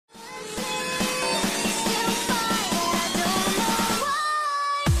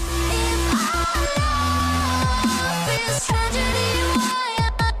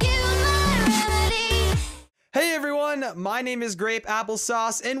My name is Grape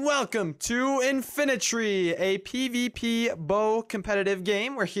Applesauce, and welcome to Infinitri, a PvP bow competitive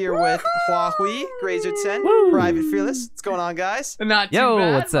game. We're here with Huahwi, Graser, Private Fearless. What's going on, guys? Not too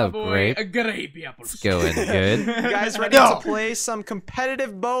bad, what's up, boy. Grape? A Grape apple. It's going good. You guys ready to play some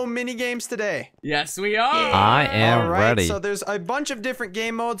competitive bow mini games today? Yes, we are. I am ready. So there's a bunch of different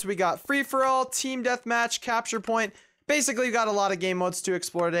game modes. We got free-for-all, team deathmatch, capture point. Basically, we got a lot of game modes to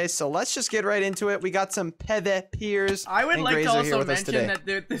explore today, so let's just get right into it. We got some peers. I would like to also mention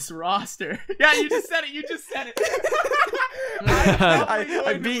that this roster. Yeah, you just said it. You just said it.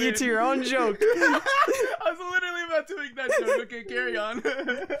 I beat you to your own joke. I was literally about to make that joke. Okay, carry on.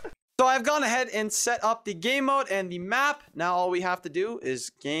 So I've gone ahead and set up the game mode and the map. Now all we have to do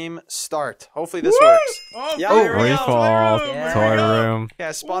is game start. Hopefully this works. Oh, yeah, free here we go. fall, toy room.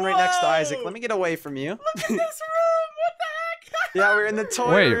 Yeah, spawn right next to Isaac. Let me get away from you. Look at this room. What the heck? Yeah, we're in the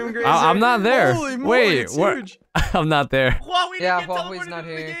toy room, Graser. I'm not there. Holy moly, Wait, it's what? huge. I'm not there. Huahwi didn't get Huahwi's teleported not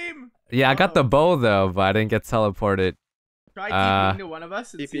into the here. game. Yeah, I got the bow though, but I didn't get teleported. Try TPing to one of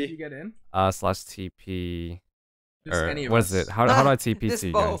us and see TP. if you get in. Slash TP. Just Or any of what us. is it? How do I TP This to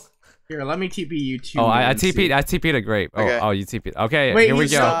you bow. guys? Here, let me TP you too. Oh, I and see. TP'd a Grape. Oh, Okay. oh, you TP'd. Okay, Wait, here we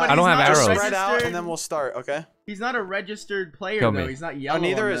he's go. not- but I don't he's have not Just arrows. spread out registered. and then we'll start, okay? He's not a registered player Kill though. me. He's not yellow. Oh,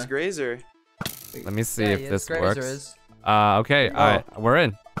 neither on is the... Graser. Let me see Yeah, if this Graser works. is. Okay, alright, we're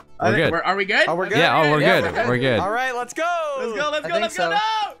in. We're good. Are we good? Oh, we're good? Yeah, oh, we're Yeah, good. we're good. We're good. All right, let's go. Let's go. Let's I go. think Let's go so.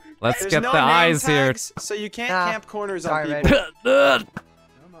 now. Let's There's get no the name eyes here. tags, so you can't Nah. camp corners on Sorry, people.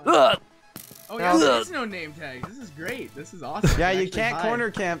 Oh yeah, there is no name tag. This is great. This is awesome. Yeah, you Actually, can't hi.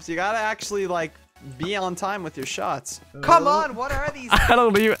 corner camps. You gotta actually, like, be on time with your shots. Come on, what are these? I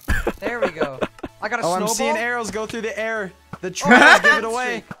don't even. There we go. I got a Oh, snowball. I'm seeing arrows go through the air. The trails give it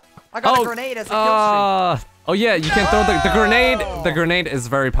away. I got a grenade as a kill streak. Oh yeah, you can throw the grenade. The grenade is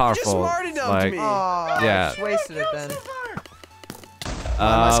very You powerful. smarted up to me. Oh, Yeah. I just wasted it then.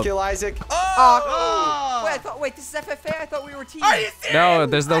 My skill, Isaac. Oh! Wait, this is FFA? I thought we were teamed. Are you serious? No,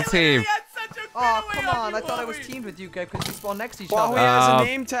 there's no I literally team. had such a Oh, getaway come on on. you, I thought I was Huahwi. teamed with you guys because we spawn next to each Huahwi other. has a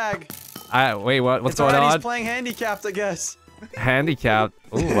name tag. Wait, what's It's going alright, on? He's playing handicapped, I guess. Handicapped.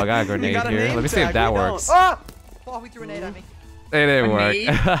 Ooh, I got a grenade got a here. name Let me see if tag, that we don't. works. Oh! Oh, we threw a nade at me. It didn't A work. nade?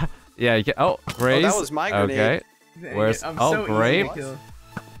 Yeah, you can. Oh, Grace. that was my grenade. Okay. Dang Where's- it, I'm oh, so easy to Grape. kill.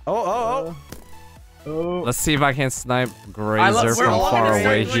 Oh. Oh. Let's see if I can snipe I Grazer love- we're from all far gonna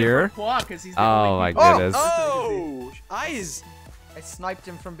away start here. going for Qua 'cause he's the Oh only my people- goodness. Oh! Eyes. I sniped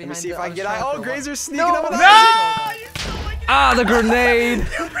him from Let me behind. see if the- I was can get trying eye. to Oh, throw one. Grazer's sneaking No, up with no! eyes. No! You so wicked. Ah, the grenade.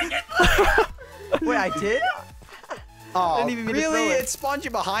 Wait, I did? Oh, didn't even mean to really? throw it. It spawned you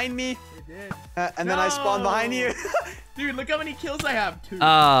behind me? You did. And then I spawned behind you? Dude, look how many kills I have. 2.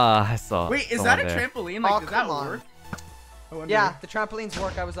 I saw. Wait, is someone that a there. trampoline? Like, Oh, does that come on. work? I wonder. Yeah, the trampolines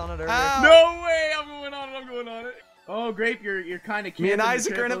work. I was on it earlier. Ow. No way! I'm going on it. I'm going on it. Oh, Grape, you're kind of Me and the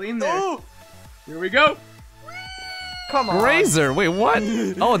Isaac are in trampoline a... there. Oh! Here we go. Come on. Grazer. Wait, what?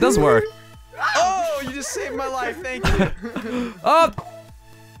 Oh, it does work. Oh, you just saved my life. Thank you. Oh,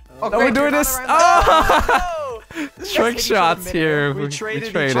 Oh, are we great, doing you're this? not around Oh, Oh! trick hit each other shots mid-air. here. We traded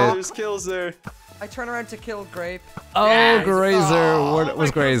each other's kills there. I turn around to kill Grape. Oh, Yes. Grazer. Oh, Where All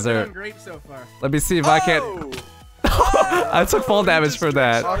was my kills have been Grazer? on Grape so far. Let me see if I can. Oh! I took full damage for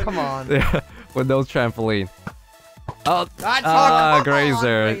that. Oh, come on. Yeah, with no trampoline. Oh, That's come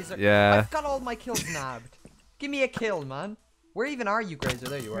Grazer. on, Grazer. Yeah. I've got all my kills nabbed. Give me a kill, man. Where even are you, Grazer?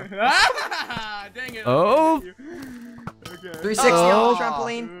 There you are. Dang it. Oh. Okay. 360 on the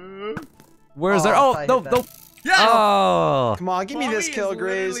trampoline. Where's there? Oh, Oh, I no, hit that. no. Yes! Oh. Come on, give me this Huahwi kill, is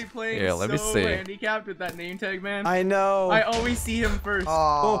literally Graze. playing Here, let me so see. handicapped with that name tag, man. I know. I always see him first.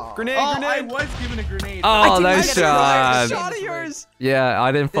 Oh, grenade, Oh, I grenade. was given a grenade. Oh, didn't nice get a shot. grenade. Shot of yours. Yeah,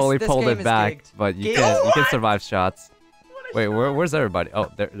 I didn't fully This pull game it is back, gigged. but you Gigged? can Oh, can survive shots. Wait, where's everybody? Oh,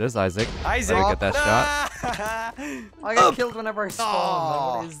 there's Isaac. Isaac. Let me get that shot. I get killed whenever I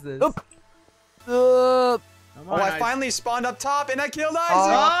spawn. man. What is this? Come Oh, on, I Isaac. finally spawned up top and I killed Isaac.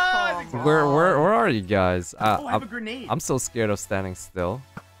 Ah, Oh, come Where on. are you guys? Oh, I have a grenade. I'm so scared of standing still.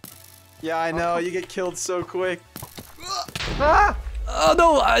 Yeah, I know. You get killed so quick. Ah! Oh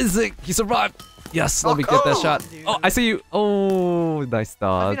no, Isaac, he survived. Yes, let me get that come shot. on, dude. Oh, I see you. Oh, nice I've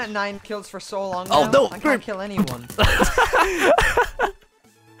dodge. been at 9 kills for so long Oh, now. no, I Grape. can't kill anyone.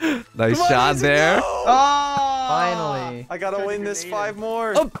 Nice Come on, shot Isaac, there. no! Oh! Finally. I gotta Tried to win this grenade 5 him.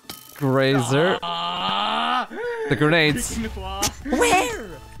 more. Oh, Grazer. The grenades. Where?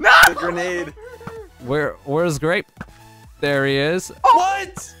 The grenade. Where's Grape? There he is.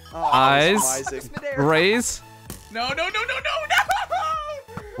 What? Oh, Eyes. Isaac. Graze. No.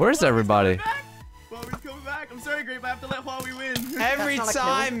 Where's everybody? Well, he's coming back. I'm sorry. sorry, Grape. I have to let Huahwi win. Every That's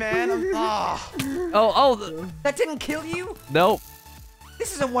not a time, man. Oh, That didn't kill you? nope.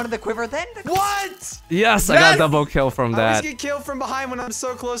 This isn't one of the quiver then? What? Yes, I got a double kill from I that. always get killed from behind when I'm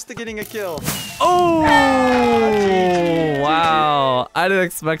so close to getting a kill. Oh, wow. I didn't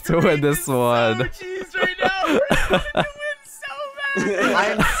expect to win this one. So cheesed right now. We're going to win so bad. I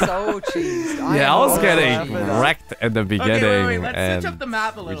am so cheesed. Yeah, I was so getting cheesed. wrecked in the beginning. Okay, wait. Let's and switch up the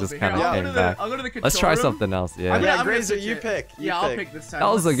map a we little just bit. kind Here, of came back. I'll go to the control Let's try room. something else. Yeah. I'm Yeah, gonna Graser, switch you it. pick. You Yeah, I'll pick. pick this time. That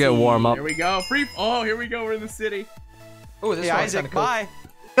was Let's a good see. warm-up. Here we go. Oh, here we go. We're in the city. Oh, this Hey, one's Isaac, kinda cool. bye.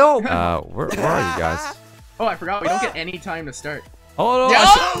 No. Where are you guys? Oh, I forgot. We don't get any time to start. Oh, no. Yeah, I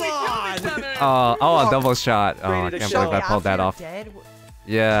oh, we killed each other. oh, a double shot. Oh, I Ready to can't show believe I pulled that After off. you're dead,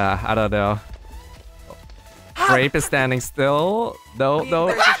 Yeah, I don't know. Grape is standing still. No, me and no.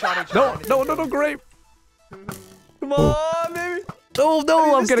 Graser shot each No, other. no, no, no, Grape. Come on, baby. Oh,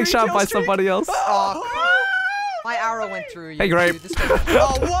 no, I'm this getting 3 shot kill by streak. somebody else. Oh, my arrow went through you. Hey, Grape. dude. This guy-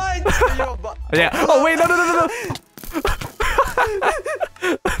 Oh, what? Are you a Yeah. Oh, wait, no, no, no, no, no.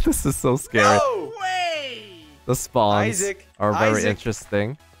 This is so scary. No! Way. The spawns Isaac, are very Isaac.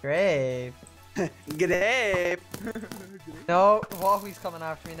 interesting. Grape. Grape. No, Huahwi's coming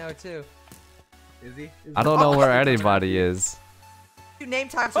after me now too. Is he? I don't know where anybody is. Dude, name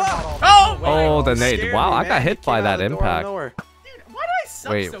tags are not all. Oh, Oh, the Scared nade. Wow, me, I man. got He hit by came out that of the door out of impact. nowhere. Dude, why do I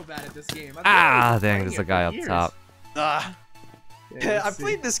suck Wait. so bad at this game? I've Ah, been dang, playing there's a it guy for up years. top. Ah. Yeah, let's I've see.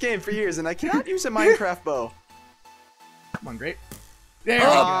 played this game for years and I cannot use a Minecraft bow. Come on, Grape. There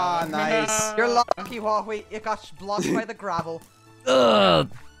Ah, we go. nice. You're lucky, Huahwi. It got blocked by the gravel. Ugh.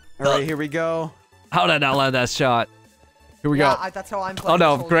 All right, here we go. How did I not land that shot? Here we Yeah, go. that's how I'm playing. Oh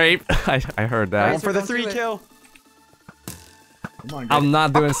no, this whole Grape. I heard Going that. for the don't do 3 it. kill. Come on, Grape. I'm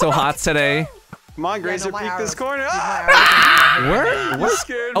not doing so hot today. Come on, game. Graser, my peek this arrows. corner. Dude, my Ah! arrows are- Where? You What?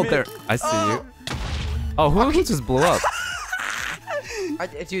 scared Oh, me. there. I see you. Oh, who just blew up?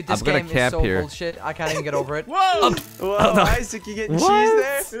 Dude, this I'm gonna game is camp so here. bullshit. I can't even get over it. Whoa! Whoa, Oh, no. Isaac, you getting What?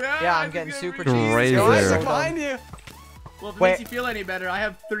 cheese there? Yeah, I'm Isaac's getting gonna super be- cheesed. Graser. Yo, There. Isaac, behind you. Well, if it Wait. makes you feel any better, I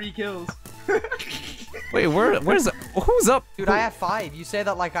have 3 kills. Wait, where's who's up? Dude, I have 5. You say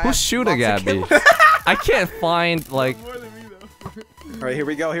that like I Who's have shooting lots at of me? kills. I can't find like. More than me, though. All right, here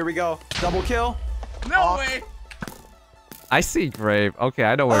we go. Here we go. Double kill. No Oh. way! I see Grape. Okay,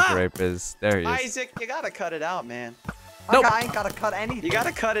 I know where Ah! Grape is. There he is. Isaac, you gotta cut it out, man. Nope. I ain't gotta cut anything. You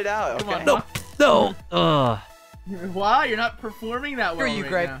gotta cut it out. Come Okay. on, No, no. Ugh. Wow, you're not performing that well Screw you, right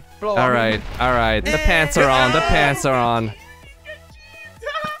Grape. now. Blow All on me. right, all right. The pants are on. The pants are on.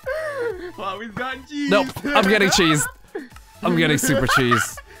 Wow, we've gotten cheese. Nope, I'm getting cheese. I'm getting super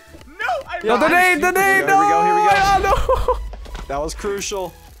cheese. No, I Yo, the nade, the nade. Here we go, here we go. No. That was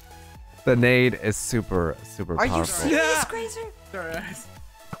crucial. The nade is super Are you powerful. serious, Yeah. Graser? Sorry, guys.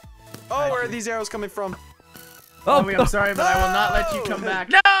 Oh, where are these arrows coming from? Oh, I'm sorry, but I will not let you come back.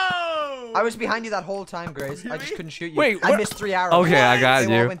 No! I was behind you that whole time, Grace. I just couldn't shoot you. Wait, I where- missed 3 arrows. Okay, I got They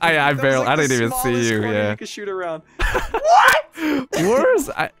all you. went through. I That was barely. like I the didn't even see smallest you. corner Yeah. You could shoot around. Where's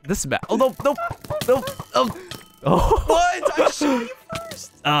this map? Oh no, no, no. Oh. What? I shot you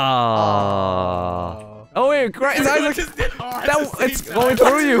first. Oh wait, Grace, I Isaac. just did all at the That same it's time. going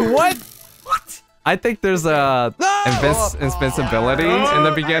through you. What? What? I think there's a No! invincibility Oh, in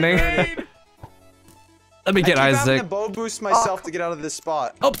the I beginning. made- Let me I get keep having Isaac. to bow boost myself to get out of this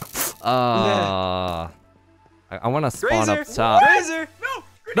spot. Oh. I want to spawn Graser! up top. Graser! No!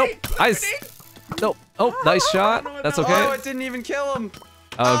 Nope. Grenade! Ice. Grenade! No. Oh, nice shot. know what That's that okay. Oh, it didn't even kill him.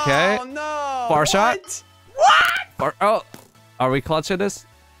 Okay. Oh, no. Far shot? What? Oh, are we clutching this?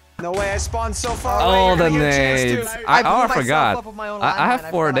 No way, I spawned so far Oh, away. the You're gonna get a chance nades. to. I blew myself forgot. up with my own I landmine. have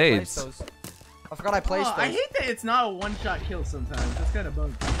 4 forgot I placed nades. those. I forgot I placed Oh, those. I hate that it's not a one-shot kill sometimes. That's kind of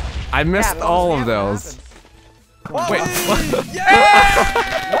buggy. I missed Yeah, all of never those. happened. Whoa, Wait, wait. Yeah!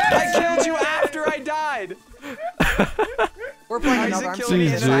 I killed you after I died. We're playing Isaac another. I'm killed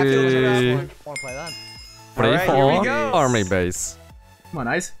serious. me I feel in the like I last want to play that. Free Alright, here we fall go. army base. Come on,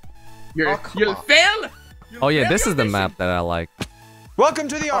 Ice. You're, Oh, come you'll on. fail! Oh yeah, this is the map that I like. Welcome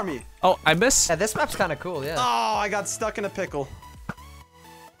to the army. Oh, I missed. Yeah, this map's kind of cool. Yeah. Oh, I got stuck in a pickle.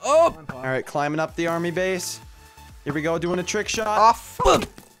 Oh, All right, climbing up the army base. Here we go, doing a trick shot. Oh, fuck.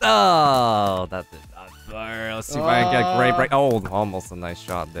 oh, that did not fire. Let's see if I can get great break. Oh, almost a nice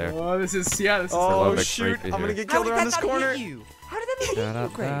shot there. Oh, this is, yeah, this is... a little Oh bit shoot, creepy I'm gonna here. get How killed did around that this not corner. hit you? How did that not hit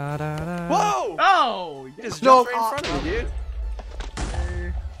you, Grape? Whoa! Oh! You just No, jumped right in front of me, dude.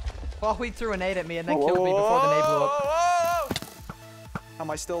 Well, he threw a nade at me and then killed me before the nade blew up. Whoa! How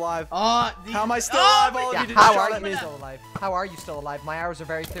am I still alive? Oh, How am I still alive? All of Yeah, you did how shot are at you me. still alive? How are you still alive? My arrows are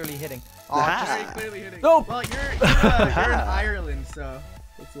very clearly hitting. Oh, Ah. very just, clearly hitting. Nope. Well, you're in Ireland, so...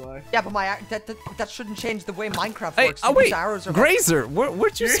 That's why. Yeah, but that shouldn't change the way Minecraft Hey, works. oh wait, These arrows are Graser,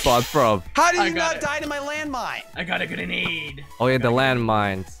 where'd you spawn from? How did I you got not it. die to my landmine? I got a grenade. Oh yeah, the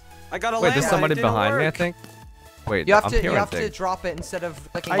landmines. I got a landmine. Wait, there's somebody it didn't behind me, I work. think. Wait, You have I'm to hearing to things. drop it instead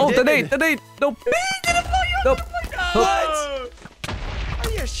of clicking. Oh, did. the nade! Nope. Nope. What? Are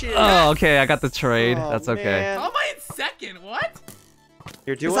you shitting? Oh, okay, I got the trade. Oh, That's okay. man. How am I in second? What?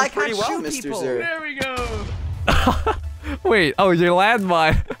 You're doing I can't pretty well, shoot Mr. people. Zer. There we go. Wait, oh, your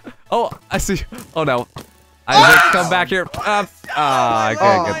landmine. Oh, I see. Oh no. Isaac, come back here. I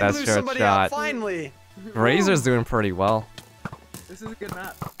couldn't get that blew short somebody out, shot. finally. Grazer's doing pretty well. This is a good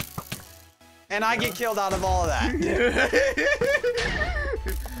map. And I get killed out of all of that.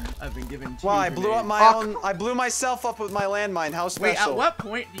 I've been given 2 Wow, I blew up grenades. my own. I blew myself up with my landmine. How special. Wait, at what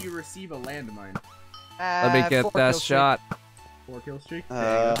point do you receive a landmine? Let me get 4 that kill streak. shot. 4 kill streak?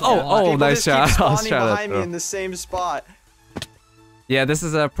 Oh, People nice just keep shot. I was spawning trying to behind me throw. in the same spot. Yeah, this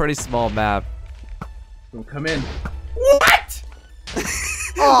is a pretty small map. Don't come in. What?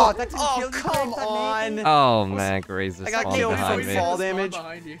 Oh, that didn't Oh, kill you, come Grape, that on. name? Oh man, Grazer I got spawned killed behind from me. fall Spawn damage.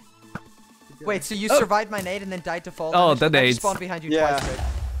 behind you. Wait, so you survived my nade and then died to fall Oh, damage? the That just nades. spawned behind you Yeah. twice, Grape.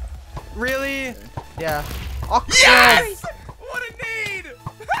 Really? Yeah. Oh, Yes! What a nade!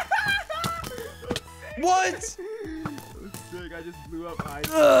 What? Sick, I just blew up high.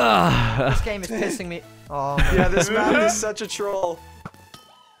 Ugh. This game is pissing me. Oh, man. Yeah, this map is such a troll.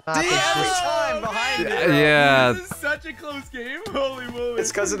 Nah, See, it's every just- time behind me. bro. Yeah. This is such a close game. Holy moly.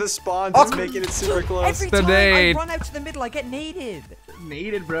 It's because of the spawns. Oh, It's making it super close. Every The time nade. I run out to the middle, I get naded.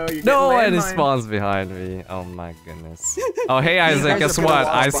 Naded, bro. You're No, getting and it landmine. spawns behind me. Oh my goodness. Oh, hey guys Isaac, are guess gonna what?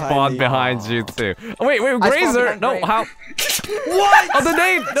 walk I behind spawned me. behind you too. Oh, wait, I spawned Grazer. behind No, Grape. how? What? Oh, the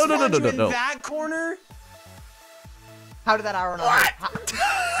nade. No, no, no, Spawned no, you no, in no. that corner? How did that arrow not hit?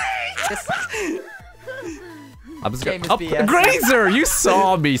 This I'm just Game gonna. is Oh, BS. Grazer, you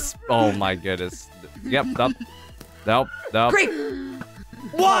saw me. Oh my goodness. Yep. Nope. Grape!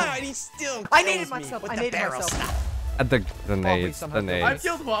 Why? He still I kills naded me myself. with I the naded barrel myself. stop. The nades. somehow The killed nades. I've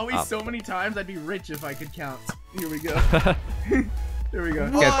killed Huahwi Up. so many times, I'd be rich if I could count. Here we go. Here we go.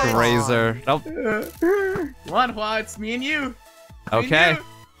 What? Get Grazer. Nope. Come on, Hua, it's me and you. Me and Okay. you.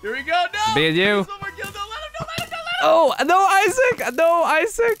 Here we go. No! Me and you. Please, one more kill. Don't let him, don't let him, don't let him. Oh no, Isaac! No,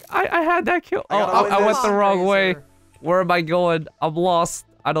 Isaac! I had that kill. I Oh, gotta win I went this. the wrong way. Grazer. Where am I going? I'm lost.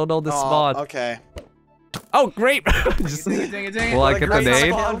 I don't know the spot. Okay. Oh, great! Just, Dang it, dang it, dang it. will I What a get the great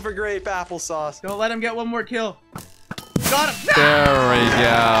nade? spawn for grape applesauce. Don't let him get one more kill. Got him. There we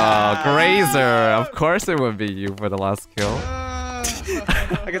go. Grazer. Of course it would be you for the last kill.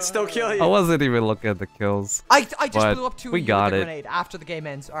 I could still kill I you. wasn't even looking at the kills. I just But blew up 2 we of you got with a it. grenade after the game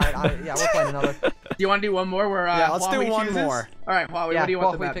ends. Alright, yeah, we're playing another. Do you want to do one more where Yeah, let's do Huahwi one chooses? more. All right, Huahwi, Yeah, what do you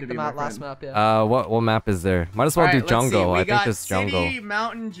want the we map to picked be, the my last friend? map, yeah. What map is there? Might as well All do right, let's see. jungle. We I got think it's jungle. City,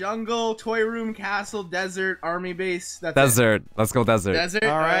 mountain, jungle, toy room, castle, desert, army base. That's Desert. Let's go desert. It. Desert.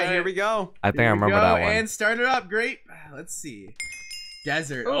 All right, here we go. I think Here I we remember go, that one. And start it up. Great. Let's see.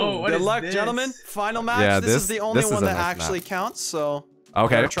 Desert. Oh, what Good is luck, this? gentlemen. Final match. Yeah, this is this- the only this is one a that nice actually map. counts. So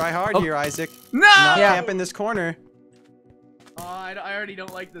Okay. gotta try hard here, Isaac. No! Not Yeah. camp in this corner. Oh, I already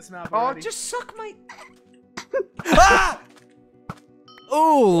don't like this map. Oh, already. just suck my... Ah!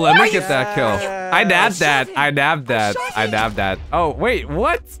 Ooh, let me get that kill. Yes. I nabbed that. him. I nabbed that. shot I him. nabbed that. Oh, wait,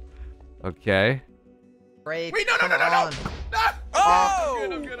 what? Okay. Grape, Wait, no, no, come no, no, no. on. No! Oh,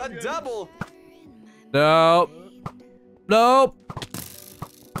 I'm good, I'm a good. double. Nope. Nope.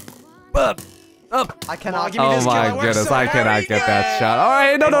 Up. Up. I cannot... Give me Oh this kill. I my worked goodness, so I hard. cannot get that shot. All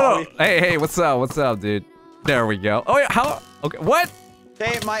right, no, Hey, no, no. Huahwi. Hey, what's up? What's up, dude? There we go. Oh, yeah, how? Okay, what?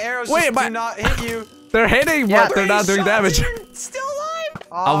 Okay, my arrows Wait, just my- do not hit you. They're hitting, Yeah, but they're not doing Shots, damage. you're still alive.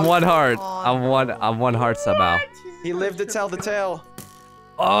 I'm Oh, one heart. come on. I'm one heart somehow. He lived to tell the tale.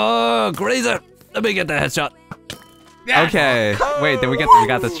 Oh, Grazer. Let me get the headshot. Yes! Okay. Wait, then we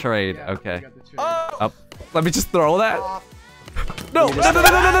got the trade. Yeah, Okay. we got the trade. Oh, Up. Let me just throw that. Oh, No. No, no, no,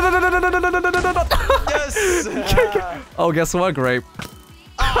 no, no, no, no, no, no, no, no, no, no, no. yes. Oh, guess what, Grape?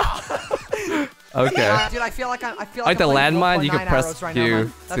 Okay. dude, I feel like I'm Like the playing Wolf landmine, by you can 9 press arrows right Q now,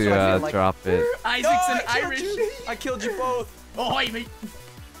 man. That's what I to feel like. drop it. Isaac's No, an I killed Irish. you. I killed you both. Oh, hi, mate.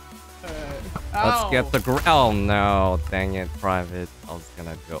 Let's get the Oh no, dang it, private. I was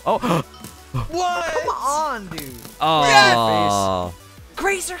gonna go. Oh, What? Come on, dude. oh.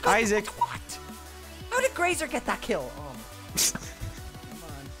 Grazer got Isaac. What? How did Grazer get that kill?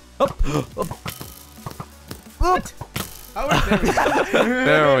 What? Oh, there we go.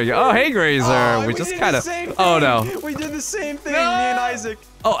 There we go. Oh, hey, Grazer. Oh, we just did kind the of. same Oh thing. no. We did the same thing, No. me and Isaac.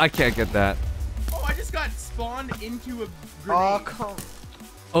 Oh, I can't get that. Oh, I just got spawned into a Oh, grenade. come.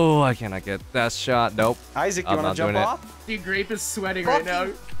 Oh, I cannot get that shot. Nope. Isaac, you I'm want not to jump doing it. off? Dude, Grape is sweating right now.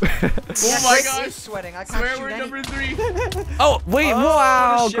 Yeah, Oh my Grape gosh. is sweating. I can't Swear shoot we're any. number 3. Oh, wait. Oh,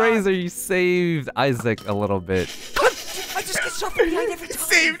 Wow, what a shot. Graser, you saved Isaac a little bit. I just get shot from behind every time.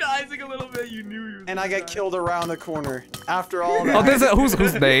 Saved Isaac a little bit. You knew he was And I gonna get die. killed around the corner. After all that. Oh, there's a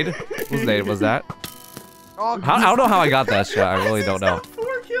who's nade? Whose nade was that? Oh, I don't know how I got that shot. I really don't know.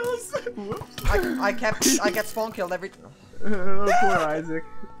 4 kills. Whoops. I get spawn killed every. Poor Isaac.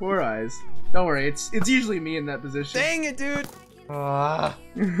 Poor eyes. Don't worry, it's usually me in that position. Dang it, dude. What? I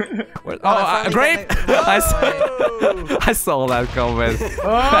Oh, finally Grape! got my- I saw that coming.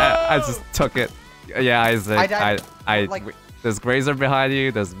 I just took it. Yeah, Isaac. I died, like- There's Graser behind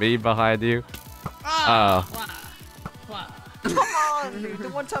you. There's me behind you. Ah, Oh. wow. Come on, dude. The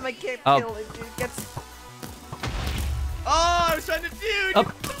one time I get Up. killed, it gets. Oh, I was trying to dude. Up.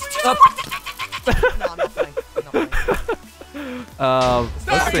 Up. No, I'm not playing. I'm not playing.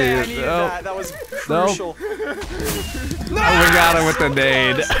 Let's see. Okay, I needed Nope. that. That was crucial. Oh, we got him with the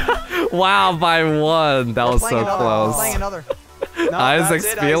nade. Wow, by 1. That was so Playing another. I'm close. playing another. No, Isaac's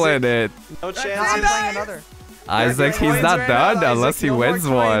that's it, feeling Isaac. it. No No, chance. I'm playing another. Isaac, getting he's not coins right done now, unless Isaac. he No more wins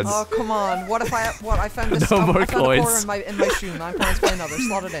coins. one. Oh come on! What if I found this? No I more found a quarter coins. in my shoe. 9 points. Play another.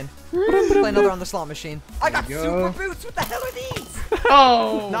 Slot it in. Play another on the slot machine. I got There you super go. boots. What the hell are these?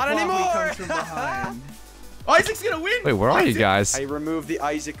 Oh, Not Huahwi anymore. comes from behind. Oh, Isaac's gonna win. Wait, where are you guys? I removed the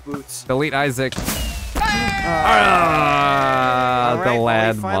Isaac boots. Delete Isaac. All The right,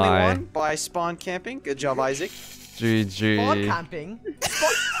 well, we finally landmine. won by spawn camping. Good job, Isaac. Spawn GG. camping.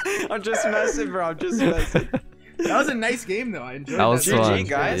 I'm just messing, bro. I'm just messing. That was a nice game, though. I enjoyed That was GG, fun.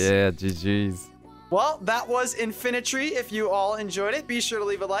 guys. Yeah, GG's. Well, that was Infinitri. If you all enjoyed it, be sure to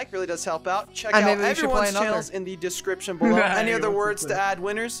leave a like. Really does help out. Check And out maybe we should play everyone's another. channels in the description below. Any other words to add,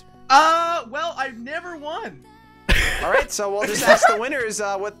 winners? Well, I've never won. All right, so we'll just ask the winners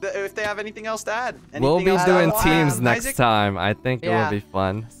if they have anything else to add. We'll Anything be else to doing add, teams next Isaac? time. I think it Yeah. will be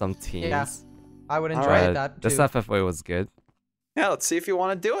fun. Some teams. Yeah, I would enjoy Alright. that too. This FFA was good. Yeah, let's see if you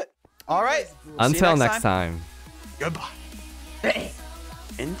want to do it. All right. See you Until next time. Goodbye.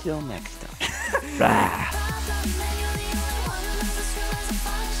 Until next time. Rah.